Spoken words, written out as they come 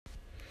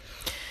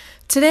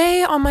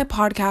Today on my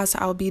podcast,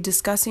 I'll be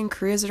discussing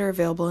careers that are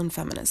available in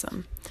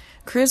feminism.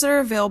 Careers that are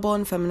available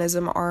in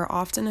feminism are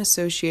often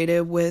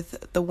associated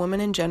with the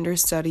Women and Gender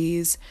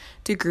Studies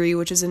degree,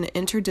 which is an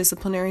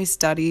interdisciplinary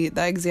study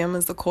that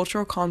examines the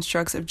cultural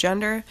constructs of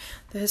gender,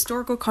 the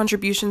historical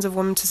contributions of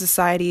women to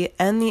society,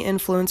 and the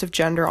influence of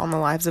gender on the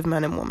lives of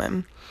men and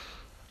women.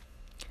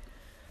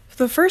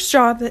 The first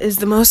job that is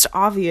the most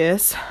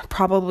obvious,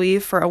 probably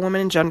for a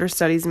women and gender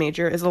studies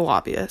major, is a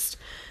lobbyist.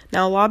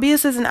 Now, a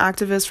lobbyist is an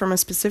activist from a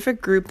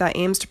specific group that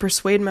aims to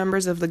persuade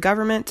members of the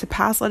government to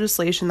pass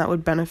legislation that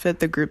would benefit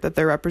the group that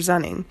they're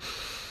representing.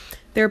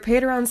 They're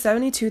paid around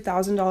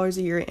 $72,000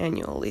 a year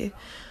annually.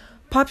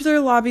 Popular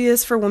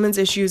lobbyists for women's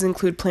issues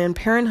include Planned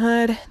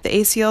Parenthood, the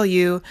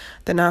ACLU,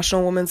 the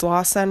National Women's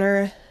Law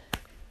Center,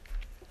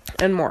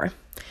 and more.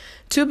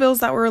 Two bills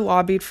that were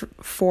lobbied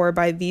for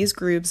by these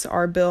groups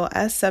are Bill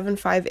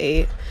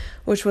S-758,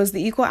 which was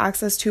the Equal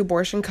Access to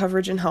Abortion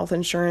Coverage and Health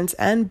Insurance,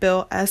 and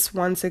Bill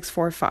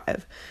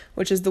S-1645,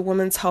 which is the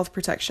Women's Health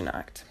Protection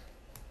Act.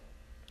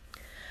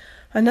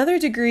 Another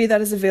degree that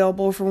is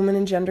available for women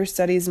and gender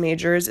studies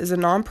majors is a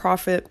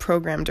nonprofit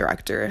program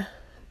director.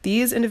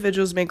 These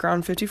individuals make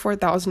around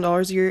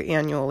 $54,000 a year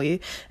annually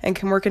and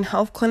can work in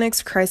health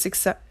clinics,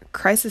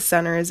 crisis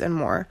centers, and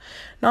more.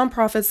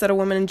 Nonprofits that a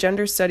women and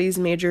gender studies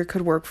major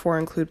could work for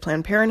include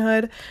Planned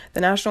Parenthood, the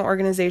National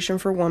Organization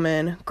for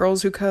Women,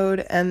 Girls Who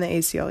Code, and the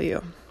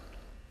ACLU.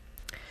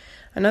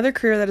 Another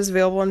career that is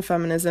available in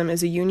feminism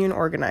is a union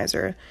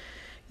organizer.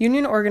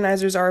 Union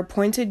organizers are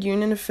appointed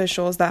union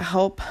officials that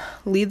help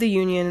lead the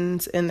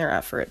unions in their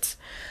efforts.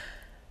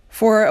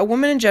 For a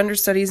women and gender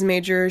studies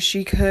major,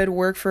 she could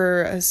work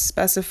for a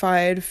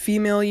specified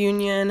female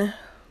union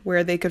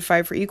where they could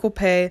fight for equal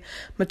pay,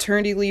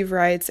 maternity leave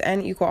rights,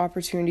 and equal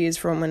opportunities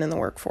for women in the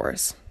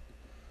workforce.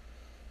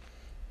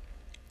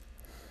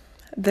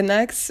 The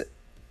next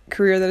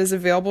career that is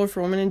available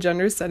for women in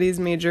gender studies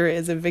major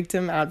is a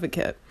victim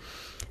advocate.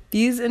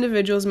 These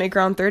individuals make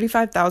around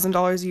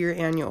 $35,000 a year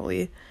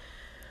annually.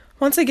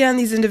 Once again,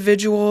 these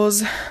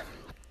individuals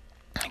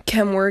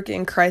can work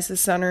in crisis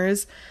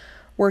centers,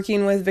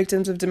 working with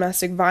victims of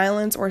domestic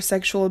violence or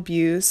sexual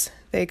abuse.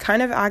 They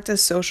kind of act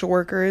as social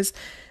workers.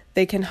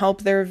 They can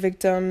help the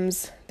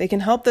victims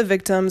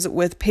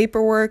with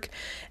paperwork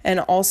and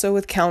also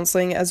with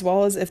counseling, as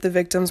well as if the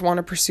victims want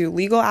to pursue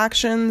legal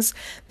actions,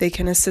 they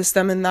can assist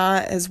them in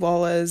that, as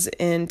well as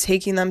in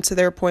taking them to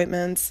their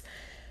appointments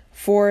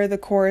for the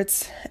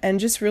courts, and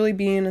just really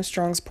being a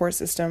strong support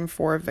system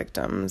for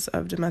victims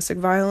of domestic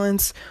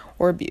violence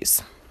or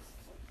abuse.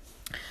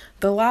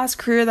 The last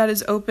career that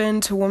is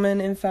open to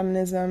women in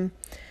feminism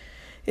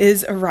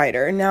is a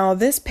writer. Now,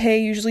 this pay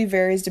usually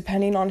varies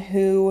depending on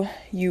who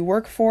you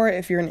work for,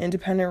 if you're an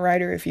independent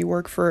writer, if you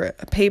work for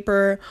a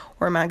paper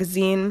or a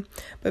magazine.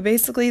 But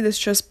basically, this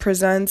just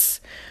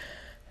presents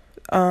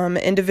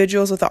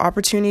individuals with the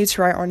opportunity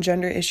to write on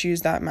gender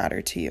issues that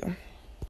matter to you.